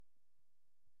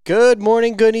Good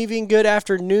morning, good evening, good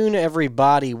afternoon,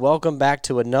 everybody. Welcome back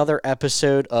to another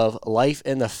episode of Life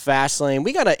in the Fast Lane.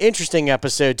 We got an interesting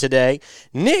episode today.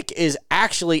 Nick is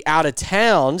actually out of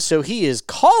town, so he is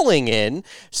calling in.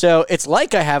 So it's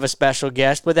like I have a special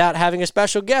guest without having a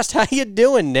special guest. How you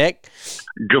doing, Nick?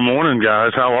 Good morning,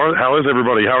 guys. How is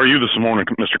everybody? How are you this morning,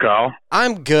 Mr. Kyle?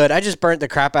 I'm good. I just burnt the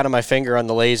crap out of my finger on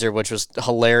the laser, which was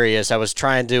hilarious. I was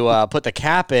trying to put the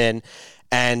cap in,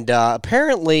 and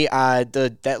apparently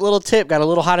that little tip got a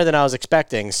little hotter than I was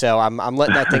expecting. So I'm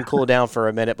letting that thing cool down for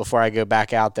a minute before I go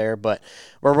back out there. But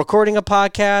we're recording a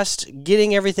podcast,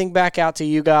 getting everything back out to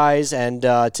you guys, and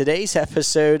today's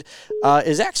episode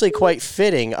is actually quite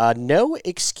fitting. No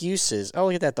excuses. Oh,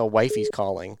 look at that. The wifey's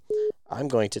calling. I'm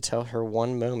going to tell her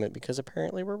one moment because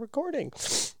apparently we're recording.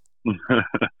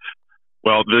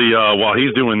 Well, while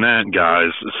he's doing that, guys,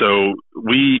 so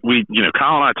we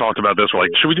Kyle and I talked about this. We're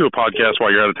like, should we do a podcast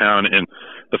while you're out of town? And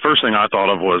the first thing I thought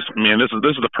of was, man, this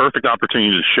is the perfect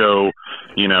opportunity to show,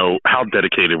 how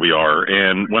dedicated we are.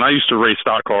 And when I used to race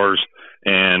stock cars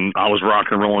and I was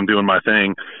rocking and rolling doing my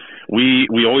thing, we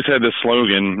always had this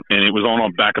slogan, and it was on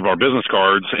the back of our business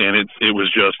cards, and it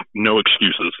was just no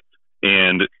excuses.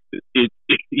 And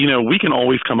we can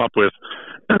always come up with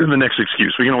the next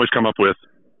excuse. We can always come up with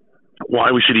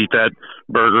why we should eat that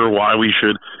burger, why we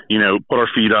should, put our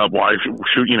feet up, why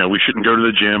we shouldn't go to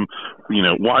the gym,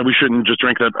 why we shouldn't just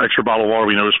drink that extra bottle of water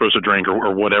we know we're supposed to drink,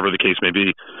 or whatever the case may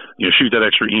be, shoot that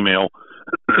extra email.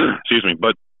 Excuse me.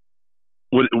 But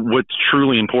what's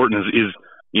truly important is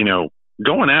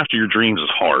going after your dreams is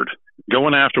hard.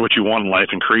 Going after what you want in life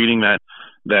and creating that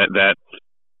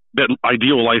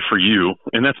ideal life for you,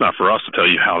 and that's not for us to tell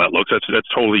you how that looks. That's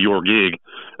totally your gig.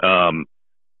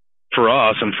 For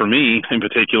us and for me in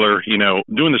particular,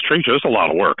 doing this trade show is a lot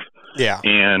of work. Yeah.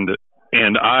 And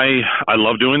I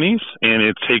love doing these, and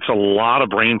it takes a lot of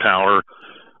brain power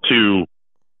to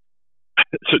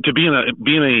be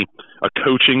in a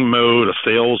coaching mode, a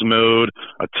sales mode,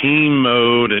 a team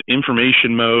mode, an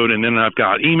information mode, and then I've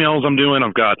got emails I'm doing,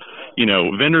 I've got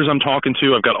vendors I'm talking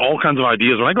to, I've got all kinds of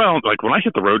ideas. When I go out, like when I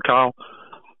hit the road, Kyle,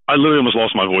 I literally almost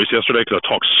lost my voice yesterday because I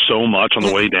talked so much on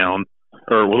the way down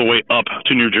or the way up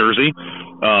to New Jersey.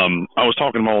 I was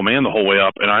talking to my old man the whole way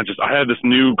up, and I had this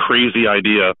new crazy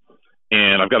idea,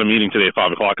 and I've got a meeting today at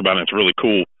 5:00 about it. It's really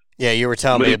cool. Yeah, you were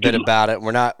telling me a bit about it.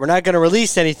 We're not going to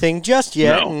release anything just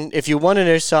yet. No. And if you want to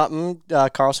know something,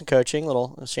 Carlson Coaching,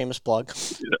 little shameless plug.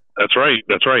 That's right.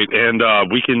 And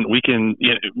we can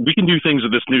do things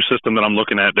with this new system that I'm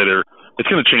looking at it's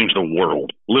going to change the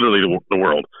world, literally the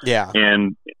world. Yeah.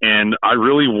 And I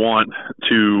really want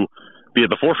to be at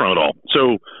the forefront of it all.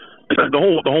 So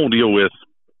the whole deal with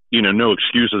no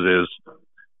excuses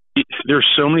is there's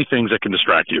so many things that can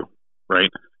distract you, right?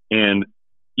 And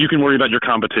you can worry about your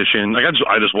competition. Like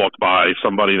I just walked by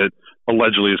somebody that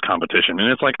allegedly is competition,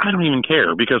 and it's like I don't even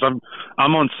care because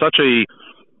I'm on such a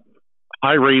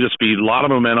high rate of speed, a lot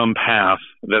of momentum path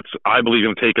that's I believe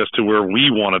going to take us to where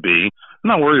we want to be. I'm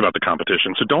not worried about the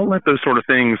competition, so don't let those sort of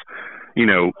things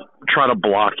try to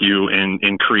block you and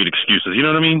create excuses. You know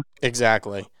what I mean?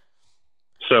 Exactly.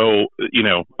 So,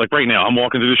 like right now, I'm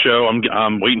walking through the show.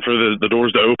 I'm waiting for the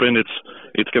doors to open.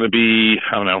 It's going to be,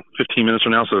 15 minutes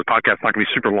from now, so the podcast's not going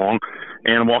to be super long.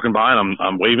 And I'm walking by, and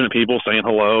I'm waving at people, saying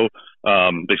hello.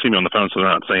 They see me on the phone, so they're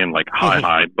not saying, like,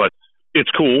 hi, but it's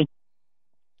cool.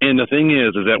 And the thing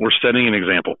is that we're setting an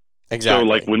example. Exactly. So,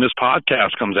 like, when this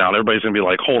podcast comes out, everybody's going to be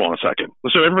like, hold on a second.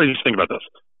 So everybody just think about this.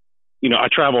 I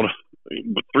traveled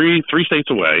three states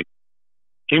away,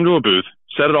 came to a booth,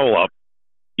 set it all up.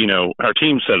 Our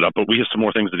team set it up, but we have some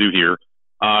more things to do here.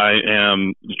 I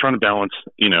am trying to balance,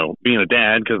 being a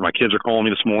dad because my kids are calling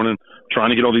me this morning, trying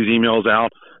to get all these emails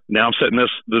out. Now I'm setting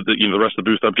the rest of the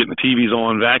booth up, getting the TVs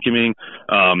on, vacuuming,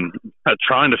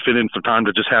 trying to fit in some time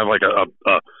to just have like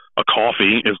a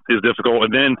coffee is difficult.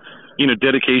 And then,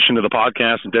 dedication to the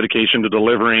podcast and dedication to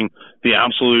delivering the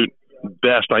absolute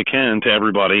best I can to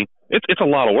everybody. It's a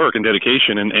lot of work and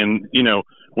dedication. And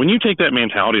when you take that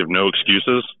mentality of no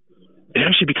excuses, it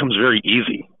actually becomes very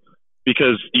easy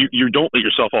because you don't let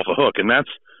yourself off the hook. And that's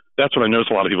what I notice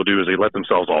a lot of people do is they let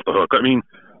themselves off the hook. I mean,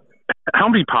 how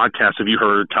many podcasts have you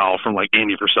heard, Kyle, from like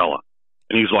Andy Frisella?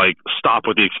 And he's like, stop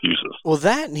with the excuses. Well,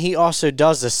 that, and he also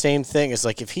does the same thing. It's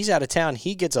like if he's out of town,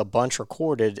 he gets a bunch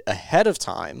recorded ahead of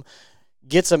time,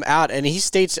 gets them out, and he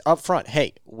states up front,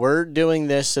 hey, we're doing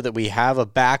this so that we have a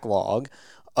backlog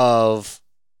of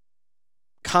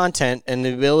content and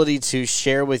the ability to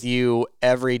share with you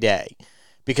every day.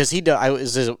 Because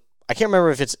I can't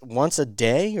remember if it's once a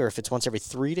day or if it's once every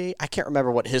 3 days. I can't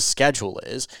remember what his schedule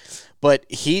is, but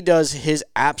he does his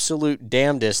absolute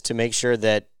damnedest to make sure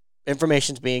that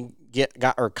information's being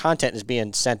got or content is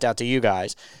being sent out to you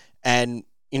guys, and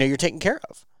you're taken care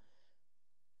of.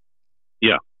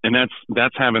 Yeah, and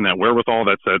that's having that wherewithal.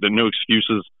 That's the no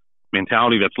excuses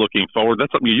mentality. That's looking forward.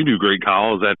 That's something you do great,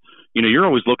 Kyle. Is that you're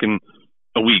always looking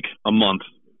a week, a month,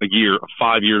 a year,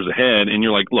 5 years ahead, and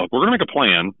you're like, look, we're gonna make a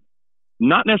plan.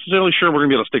 Not necessarily sure we're gonna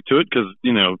be able to stick to it because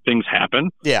things happen.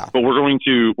 Yeah, but we're going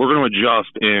to adjust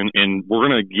and we're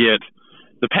gonna get.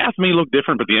 The path may look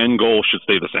different, but the end goal should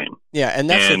stay the same. Yeah, and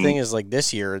that's the thing is, like,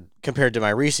 this year compared to my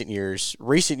recent years,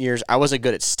 I wasn't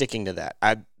good at sticking to that.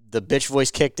 The bitch voice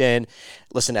kicked in.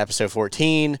 Listen to episode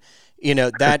 14.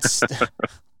 That's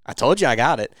I told you I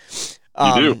got it.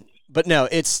 You do. But no,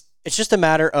 it's just a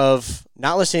matter of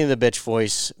not listening to the bitch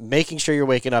voice, making sure you're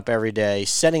waking up every day,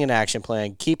 setting an action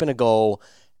plan, keeping a goal,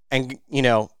 and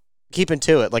keeping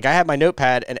to it. Like, I have my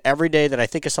notepad, and every day that I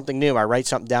think of something new, I write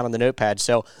something down on the notepad.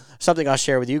 So something I'll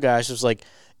share with you guys was like,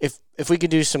 if we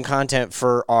could do some content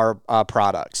for our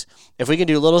products, if we can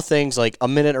do little things like a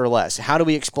minute or less, how do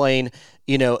we explain,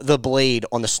 the blade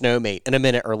on the Snowmate in a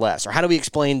minute or less? Or how do we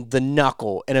explain the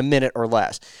knuckle in a minute or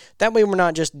less? That way we're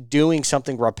not just doing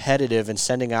something repetitive and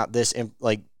sending out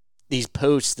these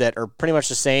posts that are pretty much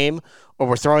the same, or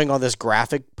we're throwing all this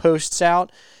graphic posts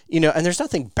out, and there's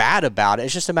nothing bad about it.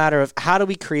 It's just a matter of how do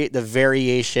we create the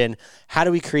variation? How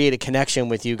do we create a connection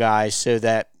with you guys so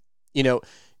that,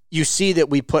 you see that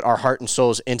we put our heart and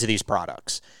souls into these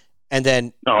products, and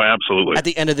then absolutely, at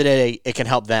the end of the day, it can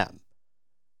help them.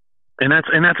 And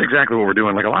that's exactly what we're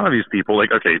doing. Like, a lot of these people,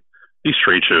 like, okay, these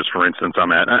trade shows, for instance,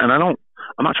 I'm at, and I'm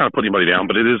not trying to put anybody down,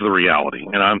 but it is the reality,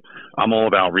 and I'm all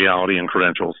about reality and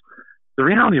credentials. The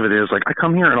reality of it is, like, I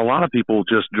come here and a lot of people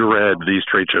just dread these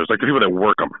trade shows, like the people that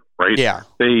work them, right? Yeah.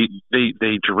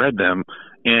 They dread them,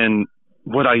 and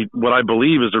what I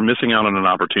believe is they're missing out on an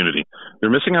opportunity. They're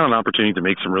missing out on an opportunity to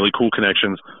make some really cool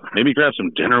connections. Maybe grab some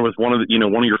dinner with one of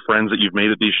your friends that you've made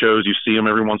at these shows. You see them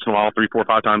every once in a while, 3, 4,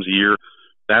 5 times a year.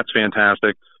 That's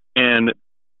fantastic. And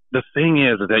the thing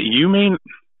is that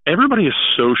everybody is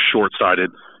so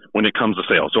short-sighted when it comes to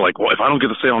sales. They're like, well, if I don't get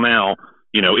the sale now,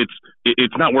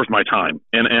 it's not worth my time.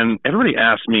 And everybody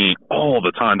asks me all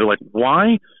the time, they're like,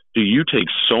 why do you take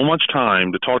so much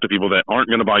time to talk to people that aren't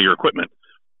going to buy your equipment?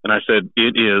 And I said,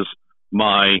 it is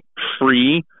my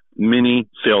free mini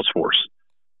sales force.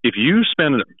 If you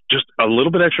spend just a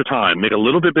little bit extra time, make a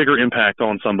little bit bigger impact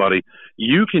on somebody,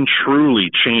 you can truly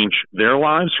change their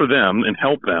lives for them and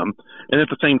help them. And at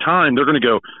the same time, they're going to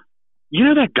go,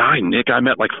 that guy, Nick, I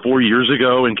met like 4 years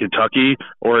ago in Kentucky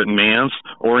or at Mance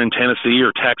or in Tennessee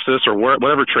or Texas or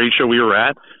whatever trade show we were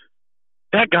at,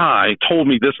 that guy told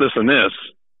me this, this, and this,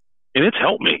 and it's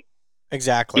helped me.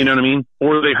 Exactly. You know what I mean?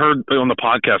 Or they heard on the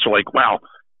podcast, they're like, wow,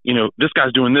 this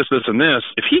guy's doing this, this, and this.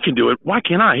 If he can do it, why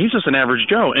can't I? He's just an average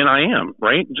Joe, and I am,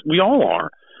 right? We all are.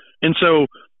 And so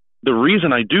the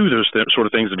reason I do those sort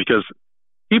of things is because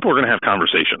people are going to have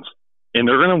conversations, and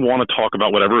they're going to want to talk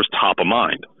about whatever is top of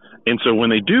mind. And so when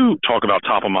they do talk about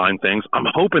top of mind things, I'm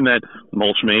hoping that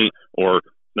Mulchmate or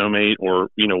Snowmate or,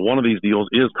 one of these deals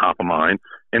is top of mind,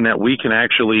 and that we can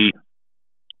actually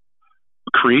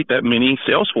create that mini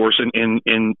sales force. And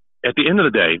at the end of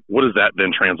the day, what does that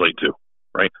then translate to,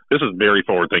 right? This is very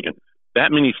forward thinking.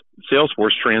 That mini sales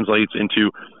force translates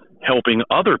into helping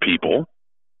other people,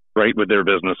 right, with their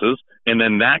businesses. And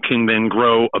then that can then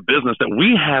grow a business that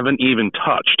we haven't even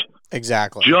touched.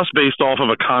 Exactly. Just based off of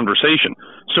a conversation.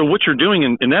 So what you're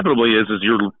doing inevitably is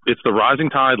it's the rising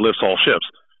tide lifts all ships.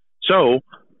 So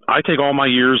I take all my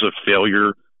years of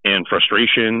failure and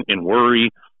frustration and worry,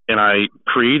 and I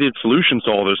created solutions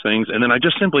to all those things, and then I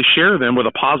just simply share them with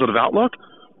a positive outlook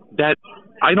that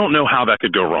I don't know how that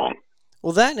could go wrong.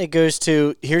 Well, that and it goes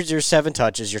to, here's your 7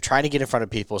 touches. You're trying to get in front of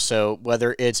people. So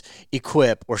whether it's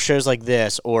Equip or shows like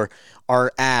this or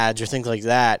our ads or things like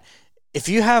that, if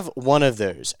you have one of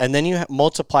those and then you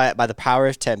multiply it by the power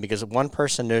of 10, because one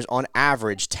person knows on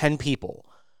average 10 people,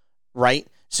 right?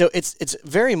 So it's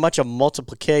very much a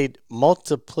multiplicative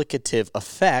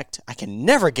effect. I can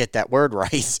never get that word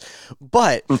right,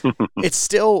 but it's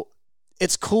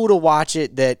cool to watch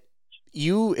it that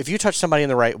if you touch somebody in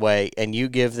the right way and you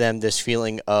give them this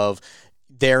feeling of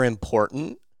they're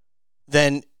important,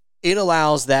 then it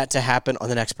allows that to happen on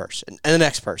the next person and the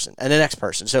next person and the next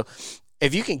person. So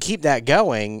if you can keep that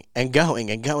going and going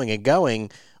and going and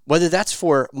going, whether that's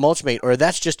for Mulchmate or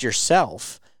that's just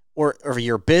yourself or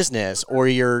your business or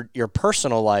your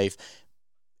personal life,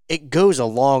 it goes a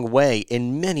long way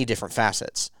in many different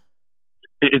facets.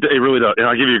 It really does. And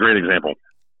I'll give you a great example.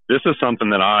 This is something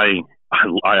that I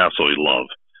absolutely love.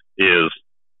 Is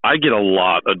I get a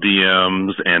lot of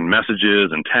DMs and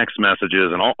messages and text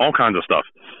messages and all kinds of stuff.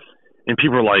 And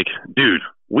people are like, dude,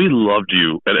 we loved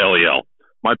you at LEL.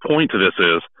 My point to this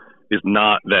is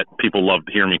not that people love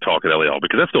hearing me talk at LEL,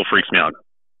 because that still freaks me out.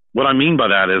 What I mean by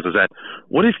that is that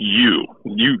what if you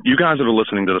guys that are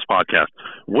listening to this podcast,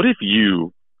 what if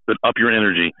you could up your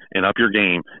energy and up your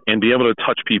game and be able to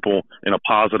touch people in a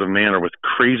positive manner with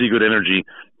crazy good energy,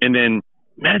 and then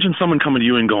imagine someone coming to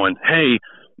you and going, hey,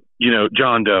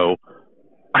 John Doe,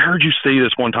 I heard you say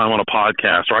this one time on a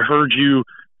podcast, or I heard you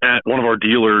at one of our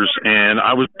dealers and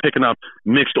I was picking up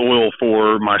mixed oil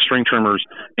for my string trimmers,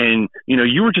 and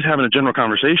you were just having a general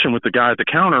conversation with the guy at the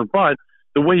counter, but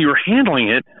the way you were handling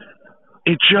it,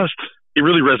 it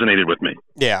really resonated with me.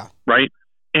 Yeah. Right.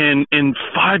 And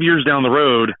 5 years down the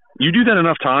road, you do that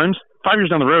enough times, 5 years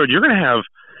down the road, you're going to have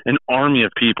an army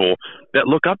of people that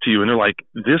look up to you and they're like,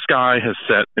 this guy has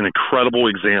set an incredible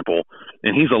example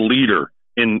and he's a leader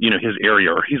in, his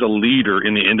area, or he's a leader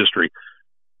in the industry.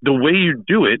 The way you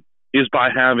do it is by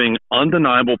having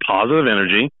undeniable positive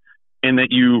energy, and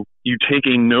that you take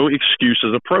a no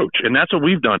excuses approach. And that's what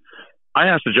we've done. I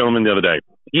asked a gentleman the other day,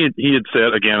 he had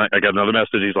said, again, I got another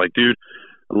message. He's like, dude,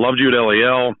 I loved you at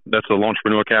LEL. That's the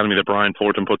Launchpreneur Academy that Brian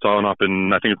Fullerton puts on up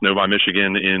in, I think it's Novi,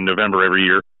 Michigan in November every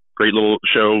year. Great little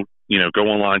show, go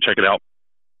online, check it out.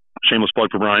 Shameless plug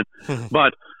for Brian.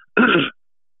 But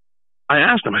I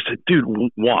asked him, I said, dude,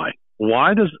 why?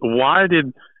 Why did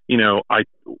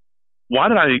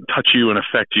I touch you and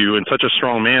affect you in such a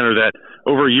strong manner that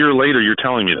over a year later you're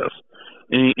telling me this?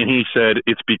 And he said,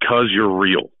 it's because you're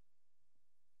real.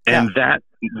 And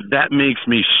that makes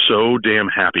me so damn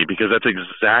happy, because that's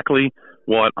exactly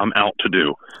what I'm out to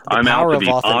do. I'm out to be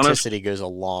honest. The power of authenticity goes a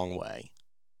long way.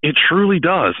 It truly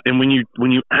does. And when you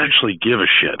actually give a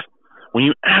shit,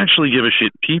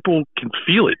 people can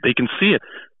feel it. They can see it.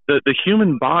 The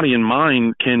human body and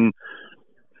mind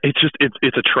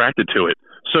it's attracted to it.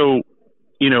 So,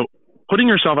 putting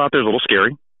yourself out there is a little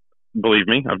scary. Believe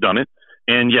me, I've done it.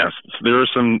 And yes, there are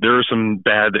some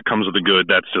bad that comes with the good.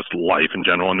 That's just life in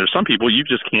general. And there's some people you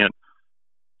just can't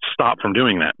stop from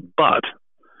doing that. But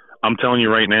I'm telling you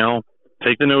right now,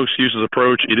 take the no excuses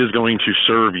approach. It is going to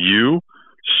serve you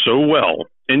so well.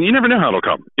 And you never know how it'll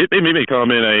come. It may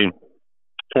come in a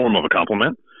form of a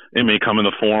compliment. It may come in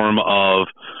the form of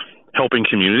helping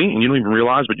community, and you don't even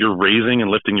realize, but you're raising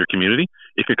and lifting your community.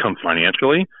 It could come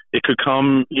financially. It could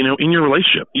come, in your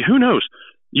relationship. Who knows?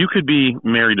 You could be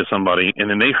married to somebody, and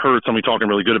then they heard somebody talking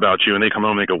really good about you, and they come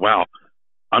home and they go, wow,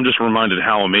 I'm just reminded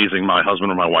how amazing my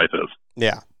husband or my wife is.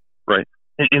 Yeah. Right.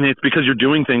 And it's because you're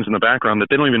doing things in the background that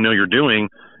they don't even know you're doing,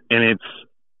 and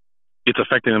it's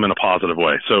affecting them in a positive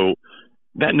way. So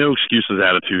that no excuses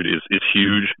attitude is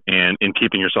huge, and in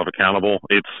keeping yourself accountable,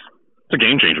 it's a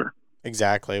game changer.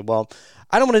 Exactly. Well,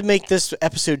 I don't want to make this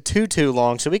episode too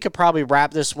long, so we could probably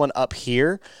wrap this one up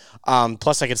here.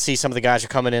 Plus, I can see some of the guys are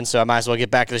coming in, so I might as well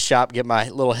get back to the shop, get my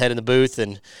little head in the booth,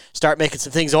 and start making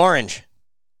some things orange.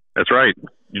 That's right.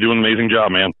 You're doing an amazing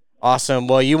job, man. Awesome.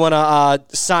 Well, you want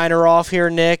to sign her off here,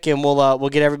 Nick, and we'll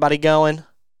get everybody going?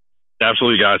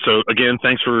 Absolutely, guys. So again,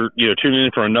 thanks for tuning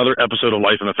in for another episode of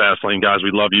Life in the Fast Lane, guys.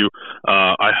 We love you.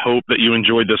 I hope that you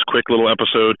enjoyed this quick little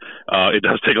episode. It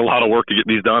does take a lot of work to get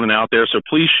these done and out there, so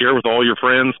please share with all your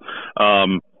friends.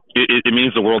 It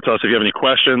means the world to us. If you have any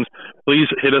questions, please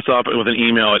hit us up with an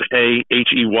email at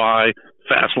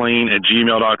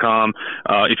fastlane@gmail.com.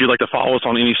 If you'd like to follow us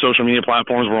on any social media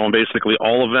platforms, we're on basically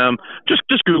all of them. Just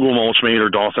Google Mulchmate or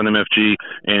Dawson MFG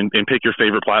and pick your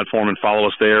favorite platform and follow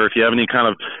us there. If you have any kind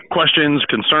of questions,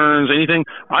 concerns, anything,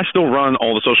 I still run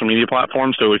all the social media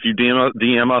platforms. So if you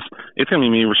DM us, it's going to be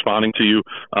me responding to you.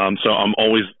 So I'm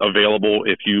always available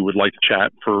if you would like to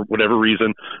chat for whatever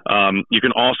reason. You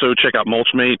can also check out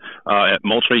Mulchmate at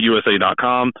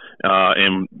mulchmateusa.com,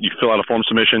 and you fill out a form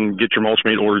submission, get your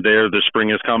Mulchmate ordered there. This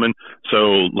spring is coming,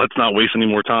 so let's not waste any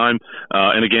more time.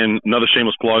 And again, another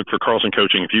shameless plug for Carlson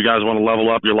Coaching. If you guys want to level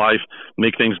up your life,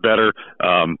 make things better,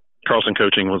 Carlson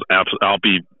Coaching I'll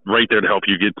be right there to help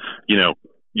you get you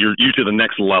to the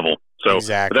next level. So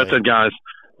exactly. With that said, guys,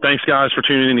 thanks guys for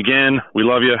tuning in again. We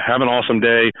love you. Have an awesome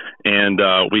day, and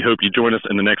we hope you join us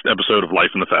in the next episode of Life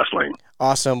in the Fast Lane.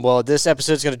 Awesome. Well, this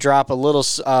episode is going to drop a little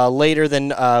later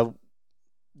than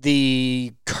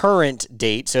the current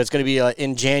date, so it's going to be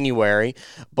in January.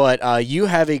 But you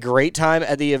have a great time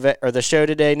at the event or the show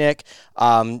today, Nick.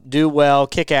 Do well,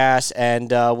 kick ass, and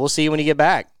we'll see you when you get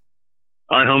back.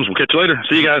 All right, Holmes. We'll catch you later.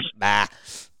 See you guys. Bye.